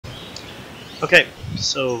Okay,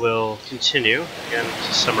 so we'll continue. Again,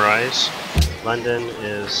 to summarize, London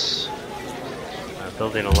is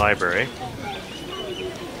building a library.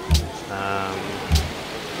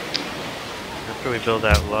 After we build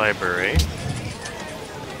that library,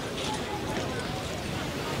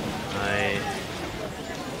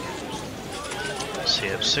 let's see, I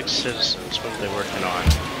have 6 citizens. What are they working on?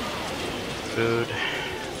 Food,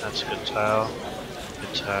 that's a good tile.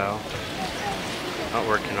 Good tile. Not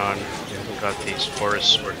working on, we haven't got these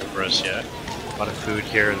forests working for us yet. A lot of food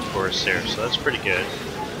here and the forest there, so that's pretty good.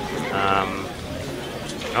 I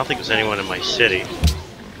don't think there's anyone in my city.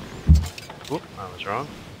 Oop, I was wrong.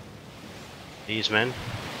 These men.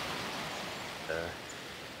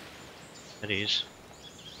 At ease.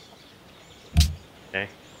 Okay,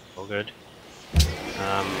 all good.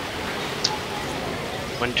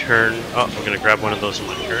 One turn. Oh, we're gonna grab one of those in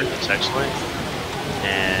one turn. That's excellent.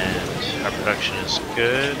 And our production is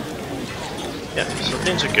good. Yeah, so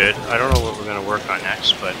things are good. I don't know what we're gonna work on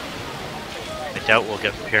next, but I doubt we'll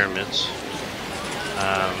get the pyramids.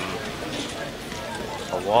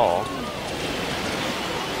 A wall.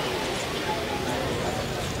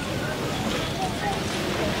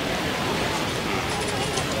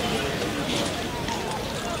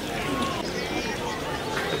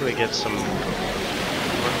 Maybe we get some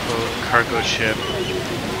workboat, cargo ship.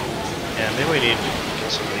 Yeah, maybe we need to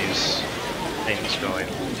get some of these things going.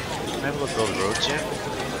 Can I have a look at the roads yet?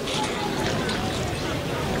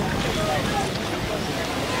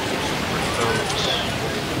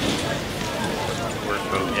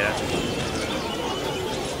 Workboat yet.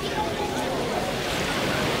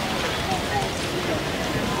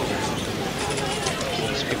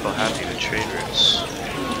 These people happy with trade routes.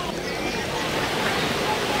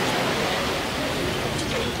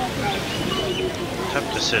 Tough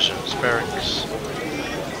decisions. Barracks.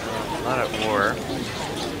 Not at war.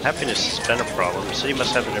 Happiness has been a problem. The city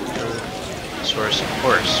must have an improved source of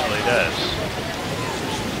course. Well, he does.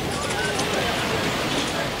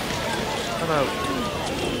 How about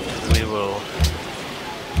we will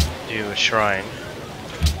do a shrine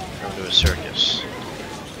and do a circus?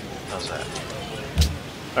 How's that?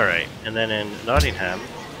 Alright, and then in Nottingham,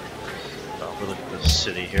 well, we'll look at the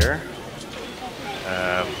city here.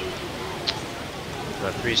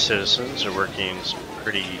 About 3 citizens are working some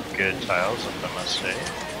pretty good tiles, I must say.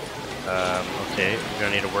 Okay, we're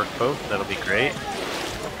gonna need a workboat. That'll be great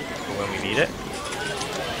for when we need it.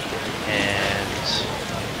 And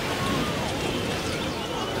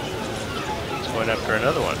it's going after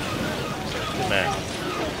another one. Good man.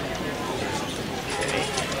 Okay.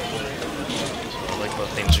 So I like how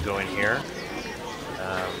things are going here.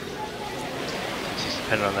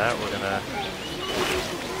 Depending on that, we're gonna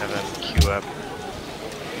have them queue up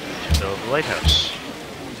to build the lighthouse.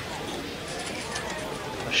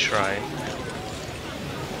 A shrine.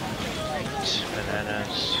 Right.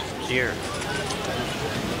 Bananas. Deer.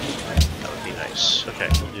 That would be nice. Okay,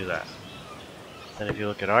 we'll do that. Then if you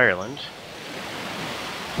look at Ireland,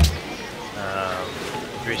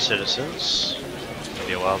 3 citizens. It'll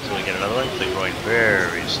be a while till we get another one. They're going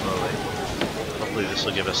very slowly. Hopefully this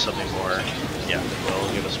will give us something more. Yeah, well,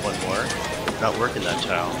 it'll give us one more. Not working that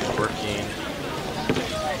tile. Working.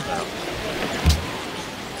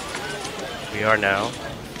 We are now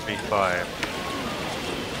 3-5.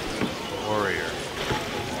 Warrior.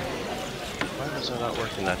 Why is that not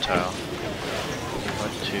working that tile?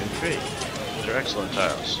 1, 2, 3. Those are excellent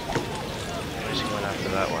tiles. Why is he going after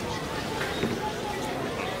that one?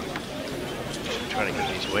 I'm trying to get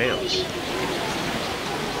these whales.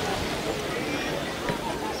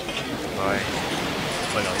 Why?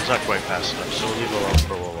 Oh no, he's not quite fast enough, so we'll leave him alone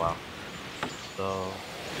for a little while. So,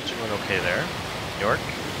 it's going okay there. York.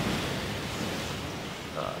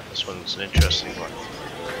 This one's an interesting one.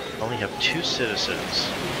 I only have 2 citizens.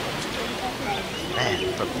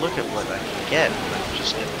 Man, but look at what I can get when I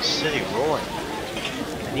just get the city rolling.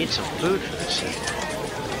 I need some food for the city.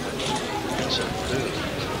 I need some food.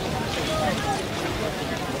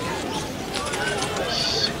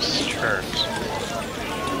 6 turns.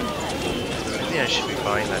 Maybe I should be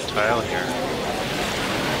buying that tile here.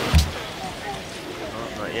 Oh,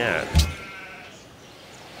 not yet.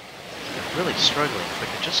 I'm really struggling. If I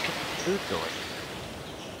could just get the food going.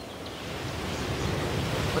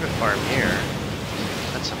 Put a farm here.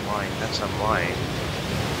 That's a mine. That's a mine.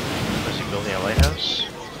 Was he building a lighthouse?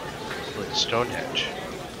 With Stonehenge.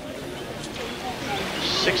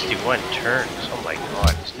 61 turns. Oh my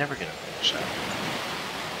god. He's never gonna finish that.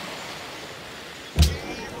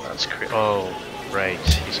 That's crazy. Oh, right.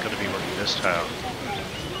 He's going to be working this tile.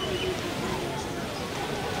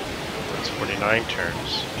 That's 49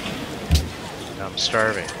 turns. Now I'm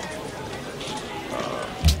starving.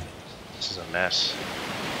 This is a mess.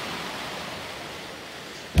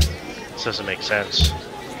 This doesn't make sense.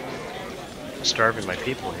 I'm starving my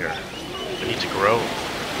people here. I need to grow.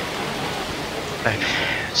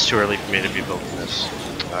 It's too early for me to be building this.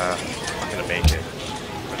 I'm not gonna make it.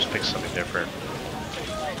 I'll just pick something different.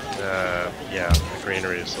 Yeah, the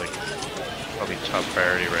greenery is like probably top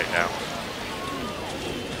priority right now.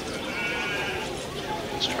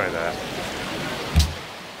 Let's try that.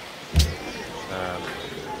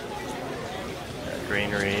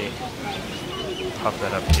 Greenery. Pop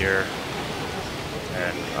that up here.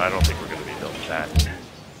 And I don't think we're going to be building that.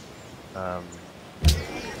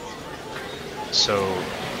 So,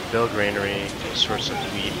 build granary, source of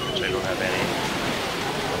wheat, which I don't have any.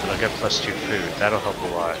 And I'll get +2 food. That'll help a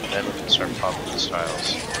lot. Then we can start popping the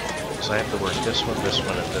styles. So I have to work this one, and this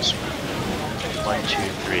one. 1, 2,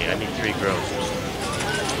 3. I need 3 growth.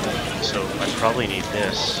 So I probably need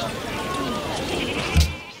this.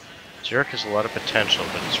 Jerick has a lot of potential,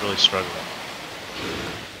 but it's really struggling.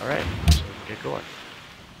 Alright, so we can get going.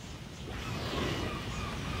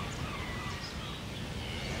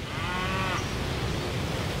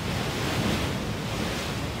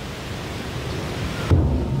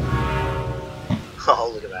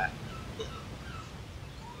 Oh, look at that.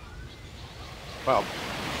 Well,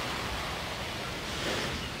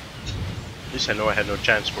 at least I know I had no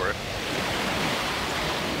chance for it.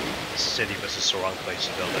 This city was just the wrong place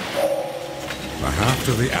to build it.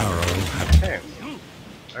 After the arrow had... Okay.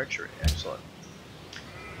 Archery, excellent.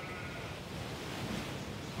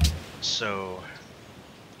 So,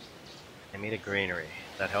 I made a granary.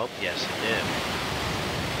 That helped? Yes, it did.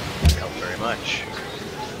 It helped very much.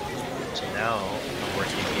 So now, I'm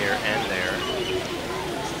working here and there.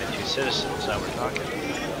 And 2 citizens, now we're talking.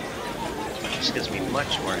 This gives me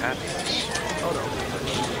much more happiness. Oh no.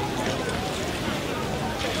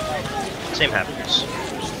 Same happiness.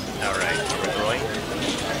 Alright, we're growing. 3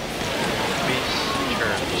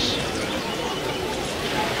 turns.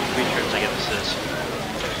 3 turns I get the citizen.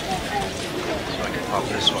 So I can pop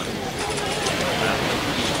this one.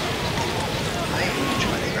 I'm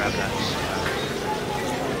trying to grab that.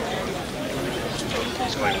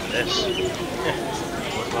 He's going for this.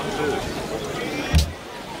 What about food?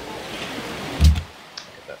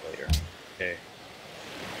 Get that later. Okay.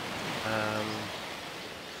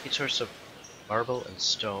 Each source of marble and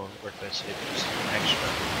stone work by city extra.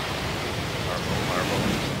 Marble.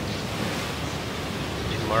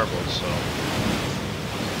 2 marbles, so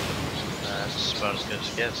that's about as good as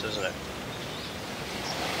it gets, isn't it?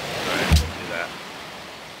 Alright, we'll do that.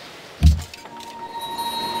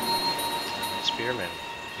 Spearmen,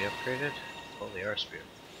 be upgraded? Oh, they are spear.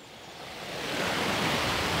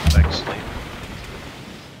 Back sleep.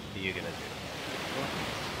 What are you gonna do?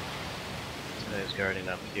 This guy's guarding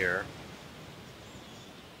up here.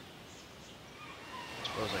 I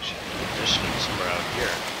suppose I should position him somewhere out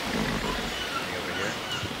here. Over here.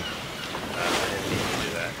 I didn't mean to do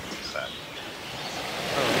that. But...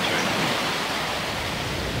 oh, that's right.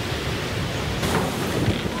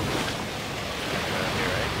 Around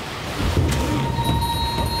here, right?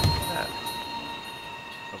 That.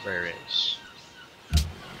 Barbarians.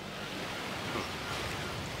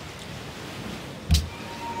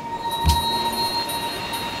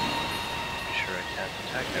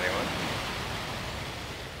 Attack anyone.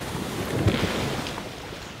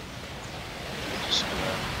 Just gonna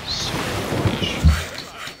watch.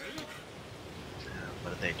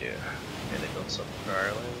 What did they do? Okay, they built something for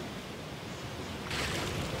Ireland.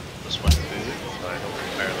 This one food, but I don't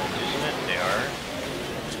think Ireland's using it. They are.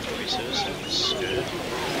 3 citizens, good.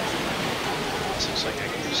 This looks like I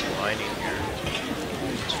can do some mining here.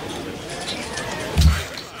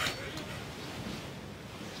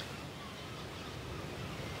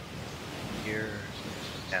 Here,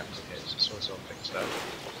 and okay, so this one's all fixed up.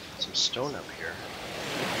 Some stone up here.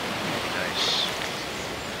 Nice.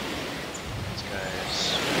 These guys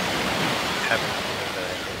haven't even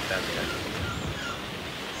anything done yet.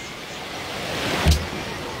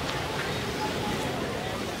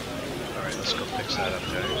 Alright, let's go fix that up,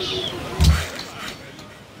 guys.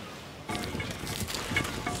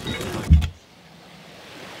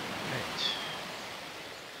 Right.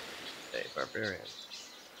 Hey, barbarians.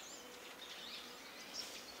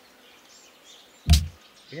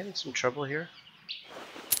 You getting some trouble here?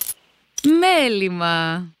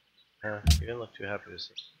 Μέλημα. Yeah, you didn't look too happy to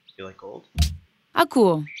see. You like gold?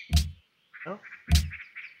 Ακούω. No?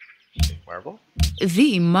 Like marble?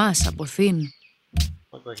 Δι μας αποθήν.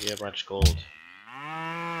 Look like you have much gold.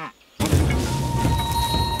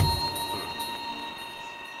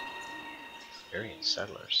 Variant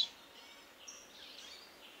settlers.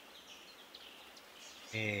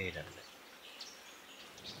 Wait a minute.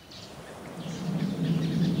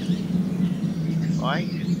 Why?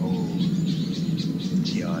 Oh,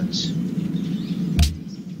 what's the odds?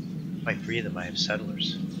 If I free them, I have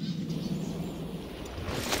settlers.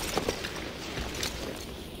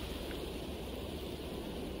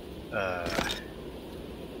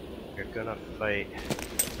 You're gonna fight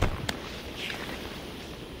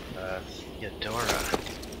Eudora.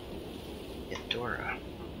 Eudora.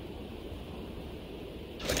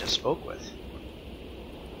 Who I just spoke with.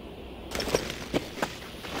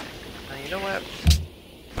 You know what?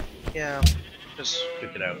 Yeah, just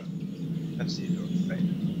pick it out. That's the Eudora, right?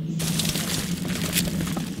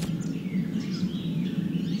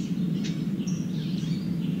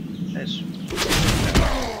 Nice.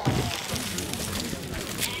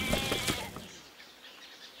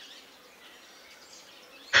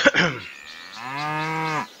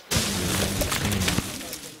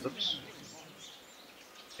 Oops.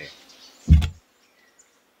 Okay.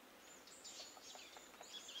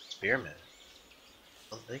 Spearmen.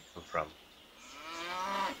 Where did they come from?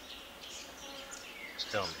 Just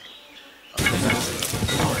tell me.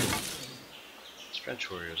 These French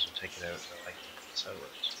warriors will take it out like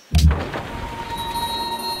settlers.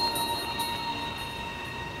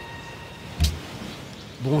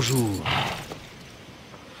 Bonjour.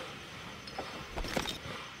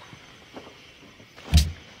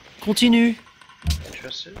 Continue.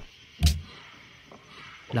 Interested?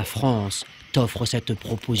 La France t'offre cette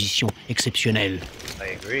proposition exceptionnelle. I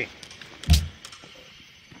agree.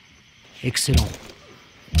 Excellent.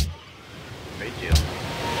 Great deal.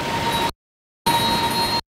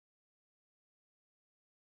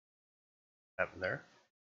 What happened there?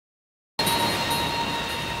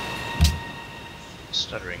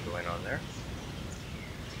 Stuttering going on there.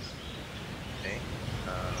 Okay. I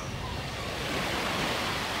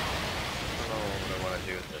don't know what I want to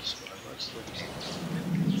do with this, but let's look at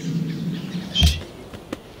sheep.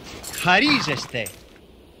 Χαρίζεστε.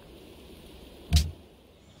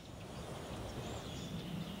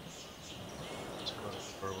 Let's go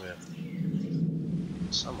over with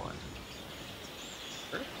someone.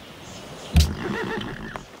 Sure.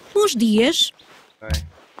 Bons dias. Hi.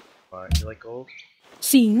 You like gold?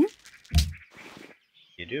 Sim,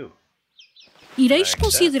 You do. ireis Like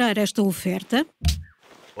considerar esta oferta?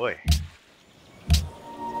 Boy.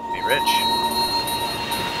 Be rich.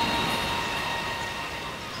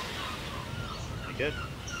 Pretty good.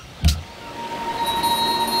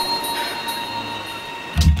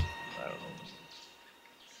 I don't know.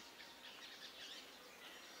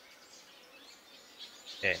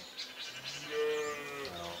 Okay.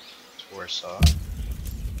 Now, it's Warsaw.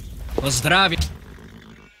 Поздравим.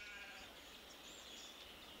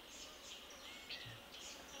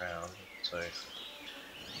 Around, so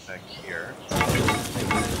back here.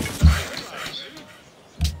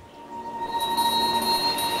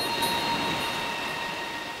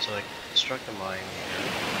 So I construct a mine here.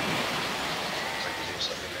 I can do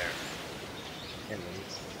something there. And then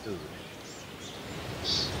food.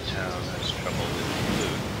 This town has trouble with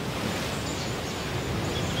food.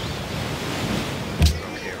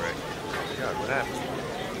 Okay, right. Oh my god, what happened?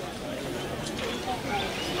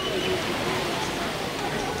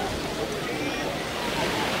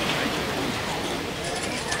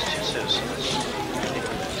 Citizens.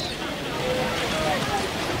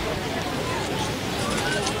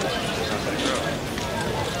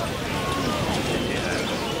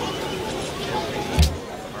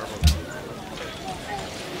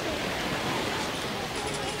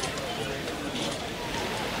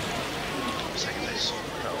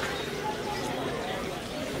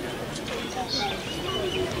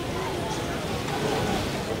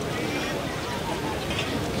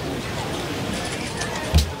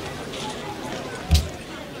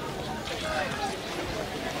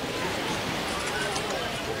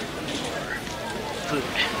 Food.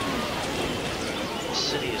 The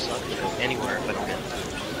city is not going to go anywhere if I don't get food.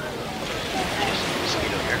 Jeez,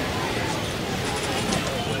 mosquito here.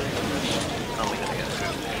 How am I going to get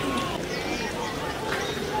food?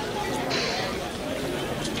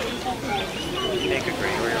 Make a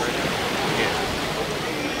granary right now?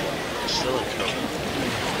 Yeah. Still in trouble.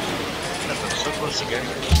 I'm so close to getting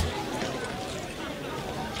it.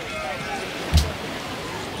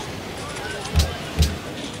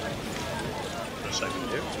 I can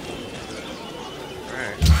do.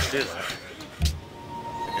 Alright, let's do that.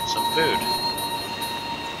 Get some food.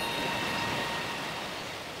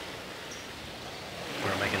 Or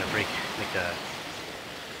am I gonna make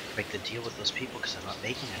the deal with those people because I'm not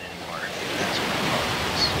making it anymore? Maybe that's what the problem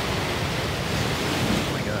is. Oh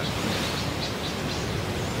my god.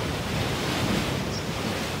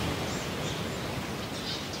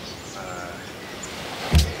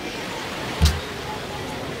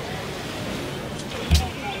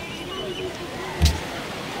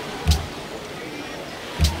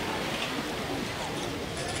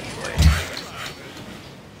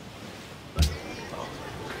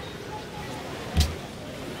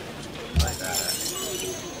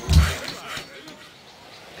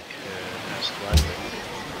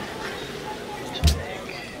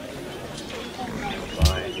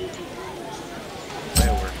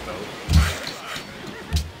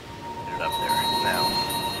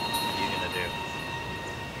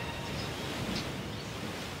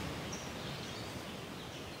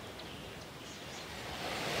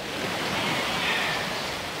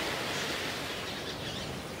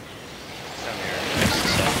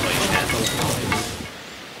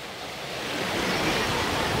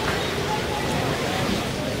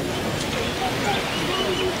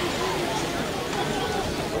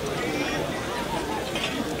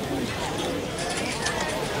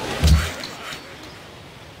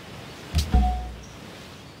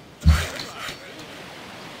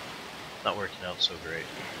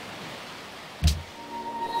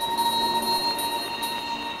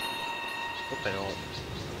 hope I don't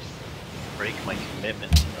break my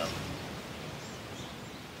commitment to them.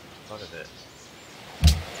 Part of it.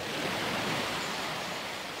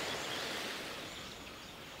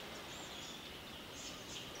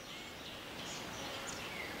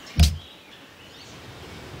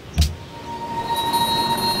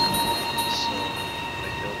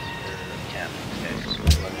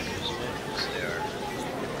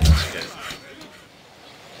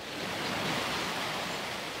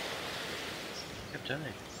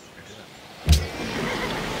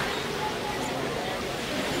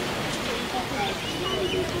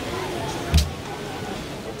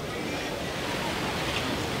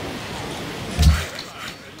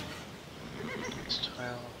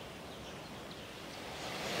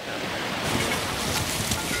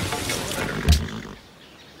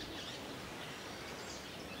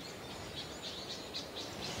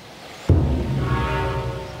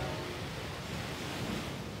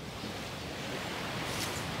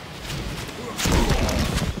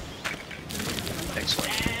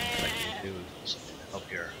 Excellent. I can do something to help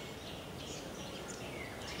here.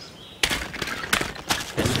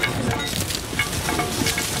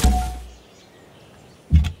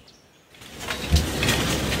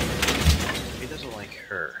 He doesn't like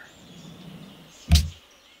her.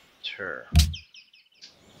 It's her.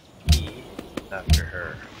 He after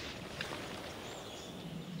her.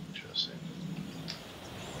 Interesting.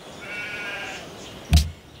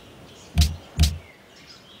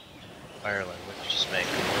 Ireland, what did you just make? A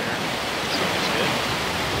warrior? Sounds good.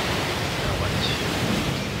 Now what?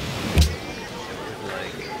 It would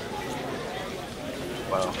like...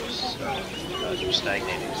 Wow, so, they're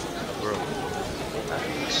stagnating. We're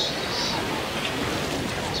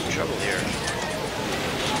some trouble here.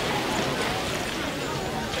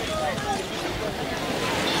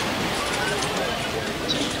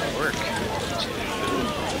 It's gonna work. It's gonna be good.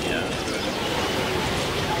 Yeah.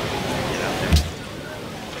 Get out there.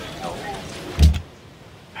 No.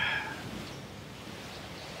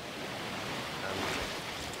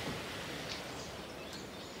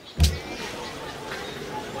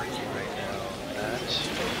 Working right now. That.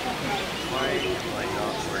 Why am I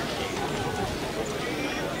not working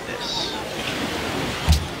on this?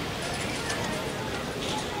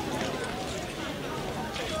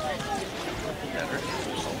 Better.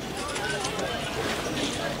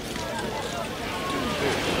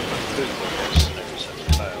 Food focus. I just have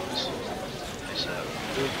tiles. I just have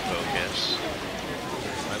food focus.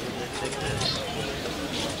 Why would I take this?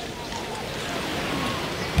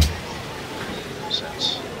 Makes sense.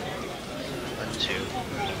 1, 2.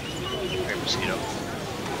 Great mosquito.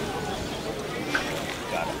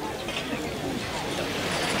 Got it.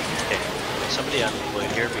 Okay. Somebody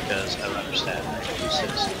unemployed here because I don't understand. I have 2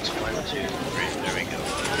 citizens. 1, 2, 3. There we go.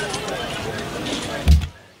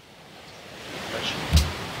 Question.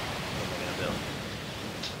 What am I gonna build?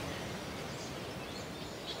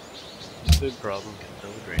 Food problem can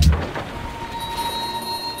fill the drain.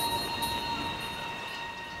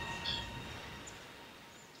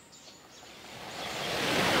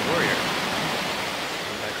 A warrior.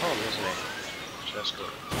 He's back home, isn't he? Just go.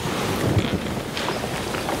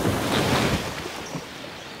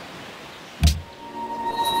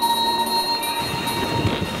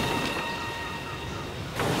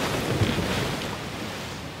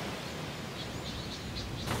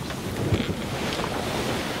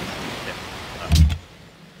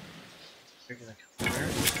 You're gonna come here.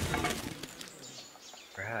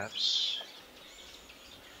 Perhaps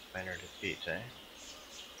minor defeat, eh?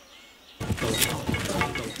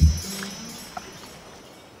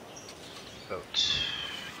 Vote.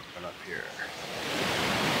 Run up here.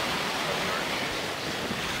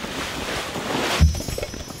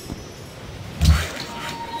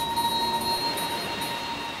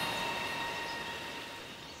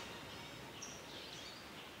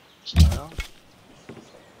 Style.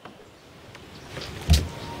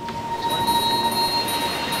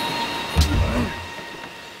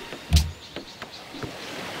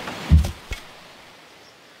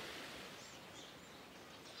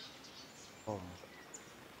 Home.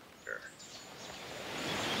 Here.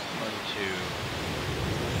 1, 2.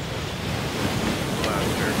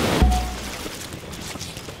 Laughter.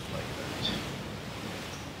 Like that.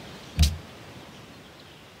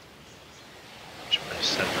 Should put a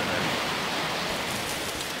 7 in there.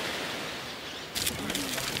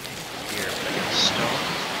 Here, if I get stone.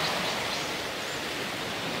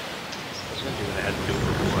 I was gonna do what I had to do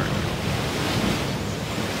before.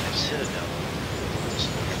 I citadel.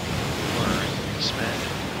 Expand.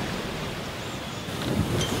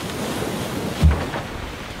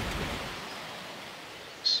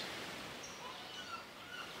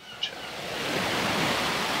 Gotcha.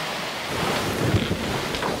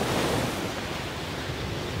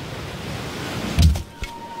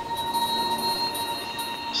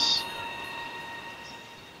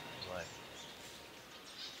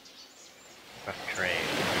 Rough terrain.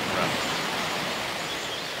 Rough.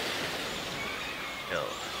 Hill.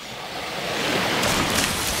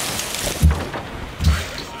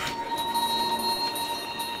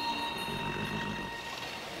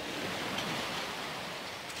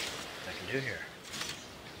 What I can do here?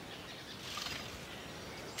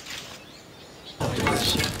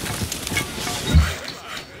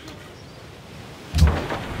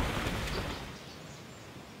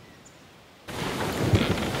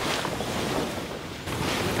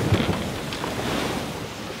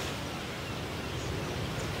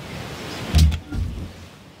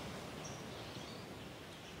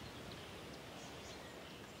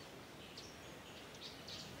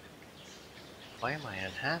 Why am I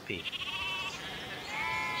unhappy?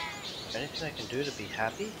 Anything I can do to be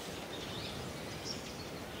happy?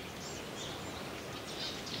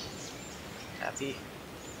 Happy?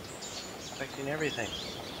 Affecting everything.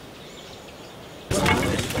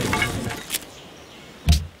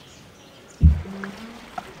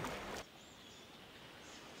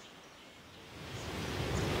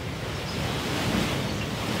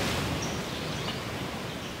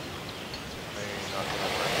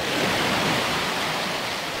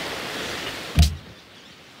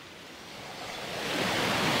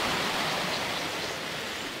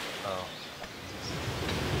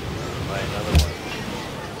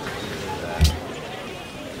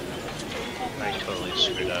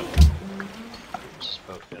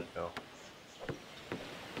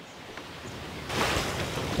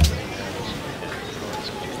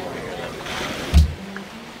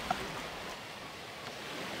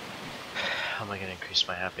 How am I going to increase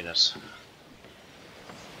my happiness?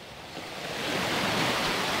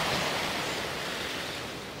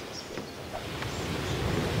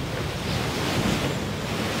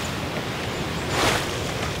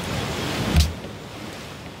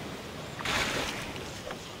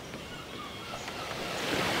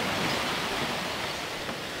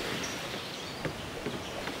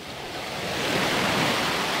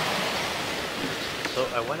 So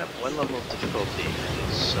I went up one level of difficulty, and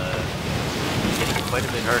it's getting quite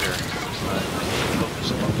a bit harder. I need to focus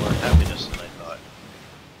a lot more on happiness than I thought.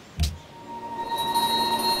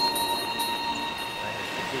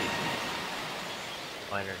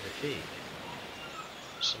 Minor defeat.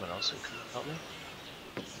 Is someone else who can help me?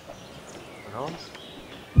 We're home?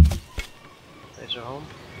 You guys are home?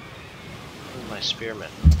 Where's my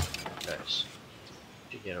spearmen? Guys,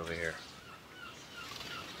 you get over here.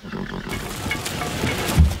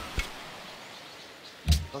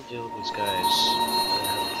 Don't deal with these guys. I don't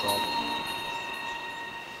have a problem.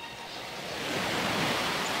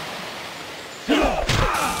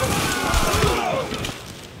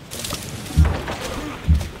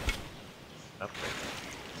 Upgrade.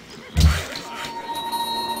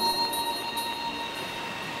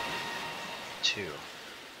 Two.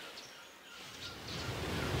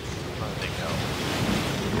 Oh, they go.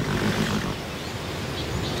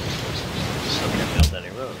 Still can't build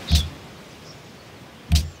any roads.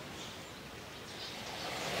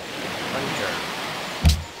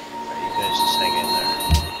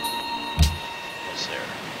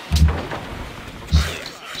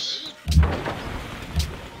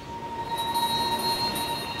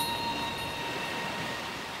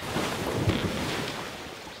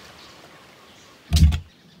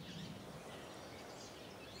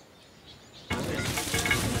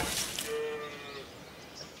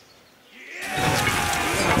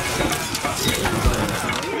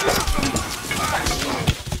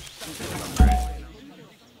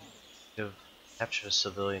 Captured a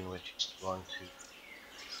civilian which used to belong to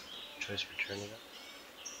choice returning it.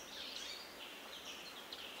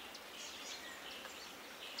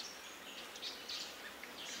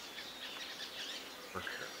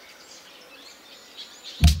 Worker.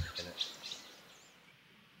 In it.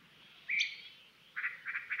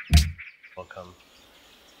 Welcome.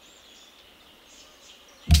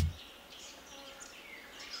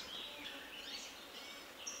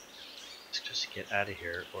 Let's just get out of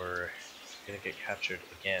here, or gonna get captured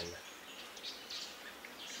again.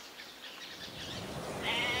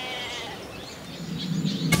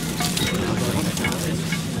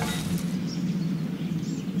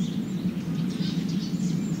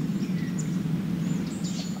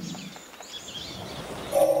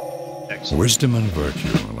 Excellent. Wisdom and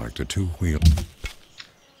virtue are like the two wheels.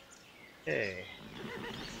 Hey.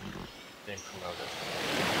 Being promoted.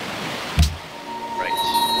 Right. That's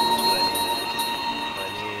what I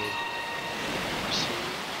need.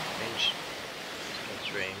 Range. That's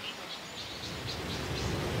range.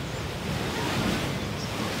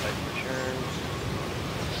 Fight return.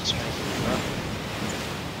 Strength up.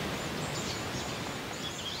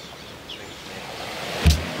 Strength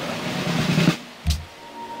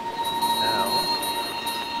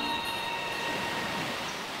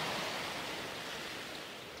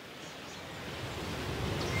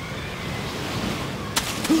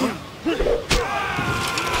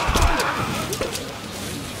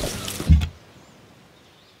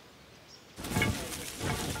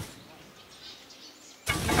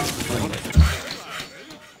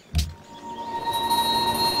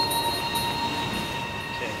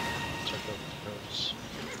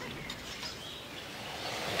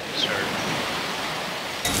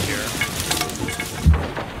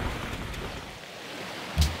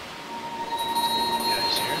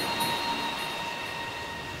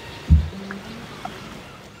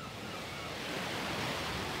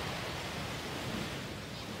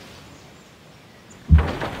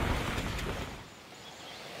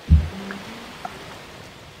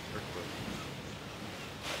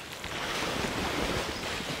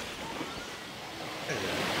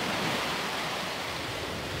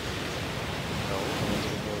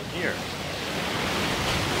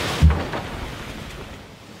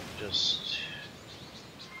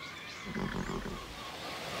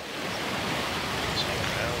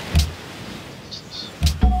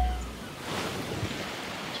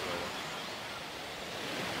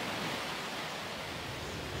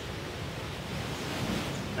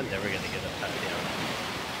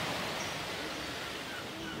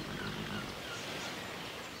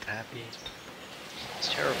happy. It's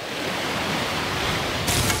terrible.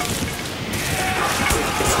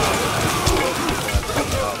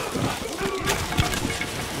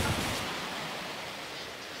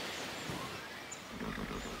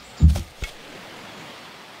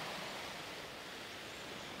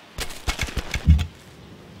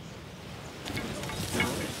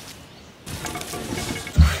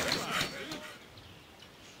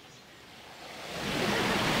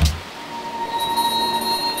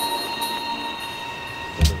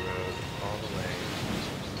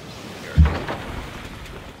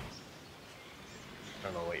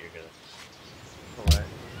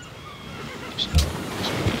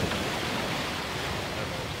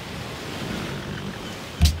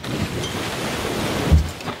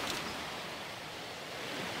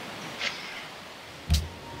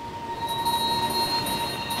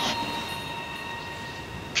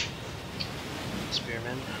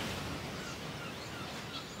 Spearman.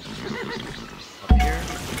 Up here.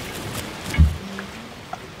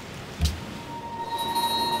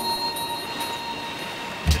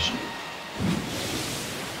 Fishing.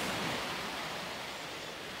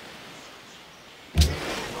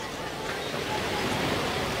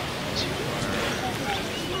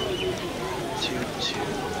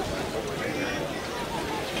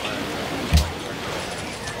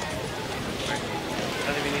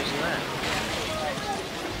 Not even using that.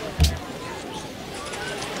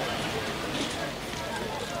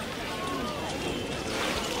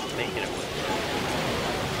 Making it work.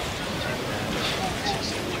 Take that.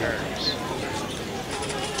 16 turns.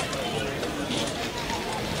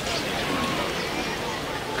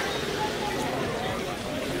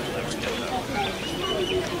 You'll never get that.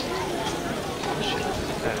 Shit,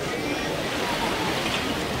 that.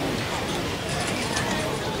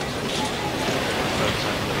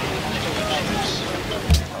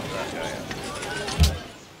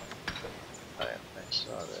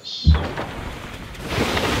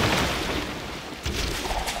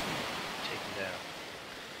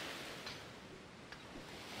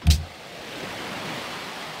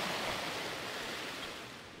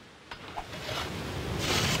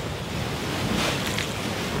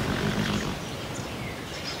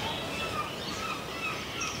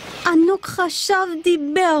 ענוק חשב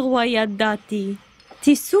דיבר וידעתי.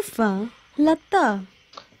 תיסופה לתא.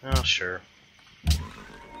 Oh, sure.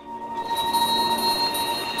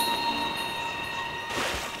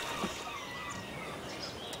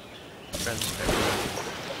 Friends damn.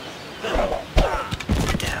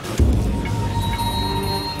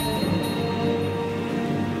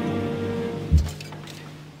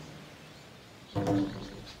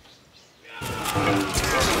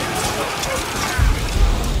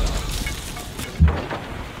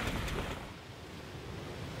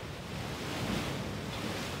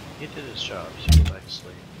 He did his job, so go back to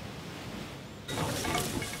sleep.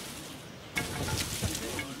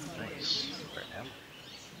 Nice. For him.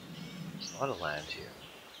 There's a lot of land here.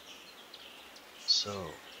 So.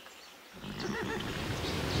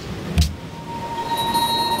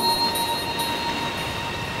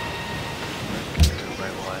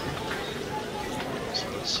 Right one. So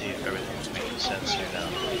let's see if everything's making sense here now.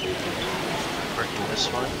 Working this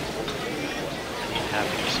one. I need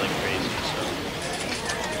happiness like crazy, so.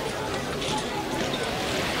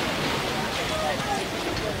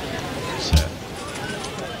 Set.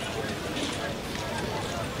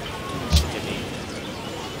 So give me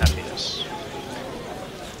happiness.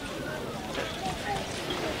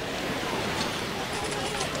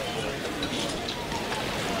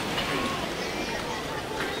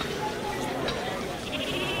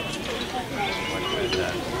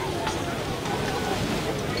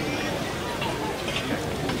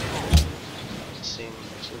 Seem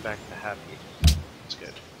back to happy. That's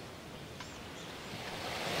good.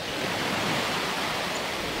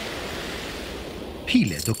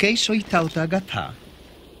 Pilet, okej, so i tauta gata.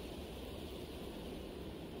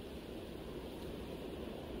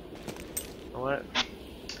 What?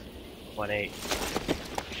 1-8.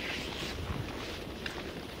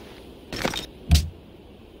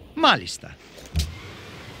 Μάλιστα.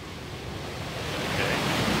 Okay.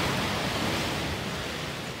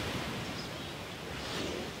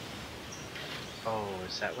 Oh,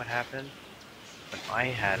 is that what happened? When I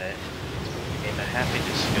had it, it made the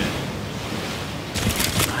happiness good.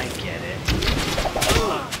 I get it.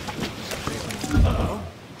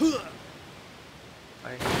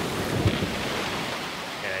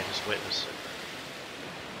 Okay, I just witnessed it.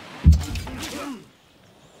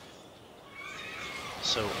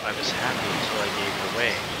 So I was happy until I gave it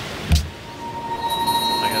away.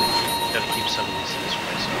 I gotta keep some of these things for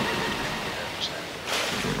myself. I understand.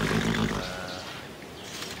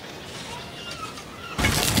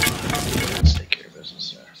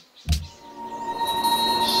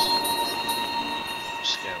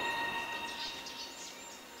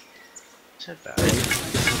 Let's head back.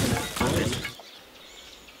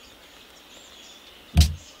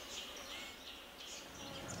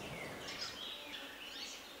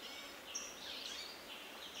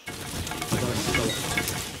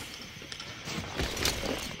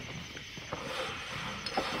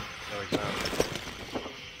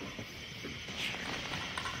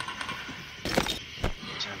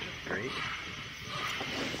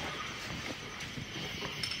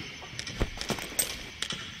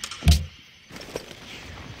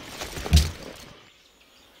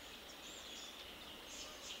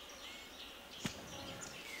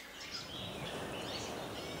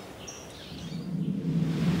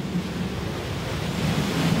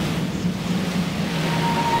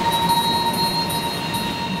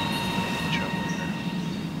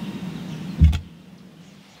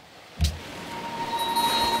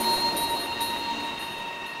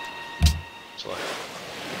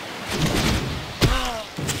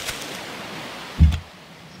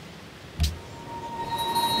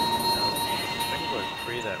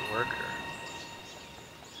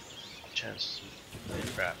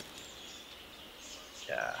 Crap.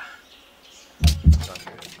 Yeah. It's not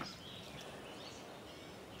good.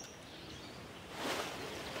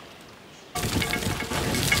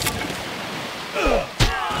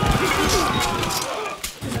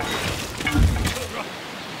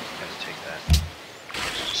 Guys, take that.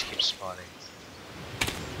 Just keep spawning.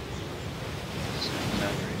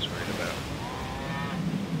 That's what he's worried about.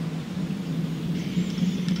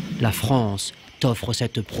 La France t'offre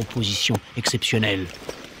cette proposition exceptionnelle.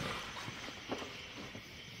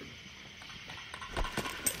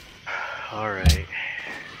 All right.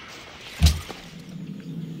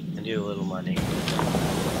 And do a little money.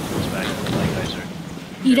 It's back to the light geyser.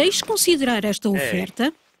 Ireis considerar esta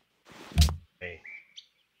oferta? Hey.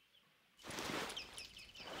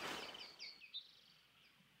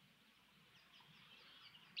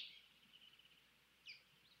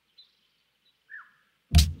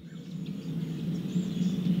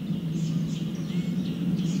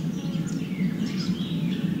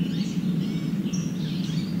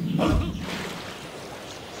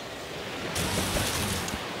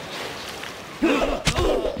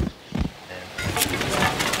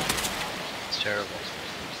 Terrible.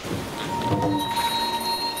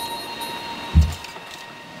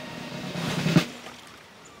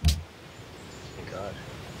 Thank God.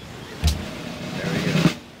 There we go.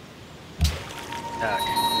 Attack.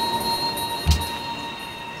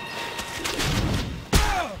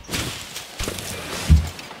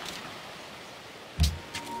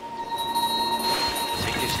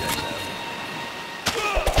 Take these guys out.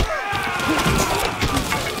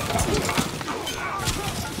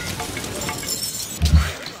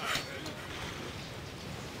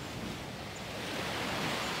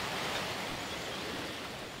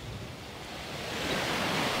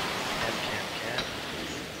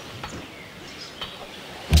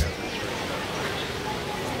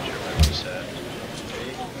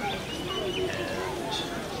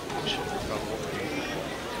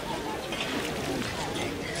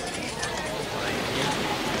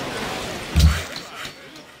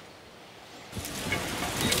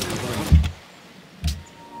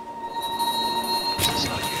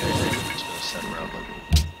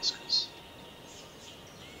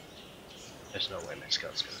 There's no way my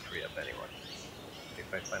scout's gonna free up anyone.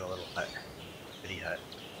 If I find a little hut, bitty hut.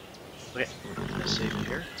 Okay, let's save it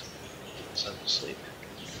here. Son to sleep.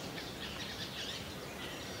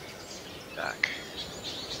 Back.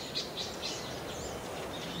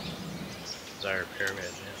 Desire pyramid,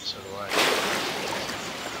 yeah, so do I.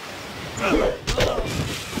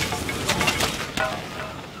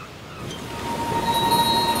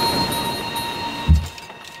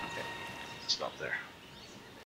 Okay, stop there.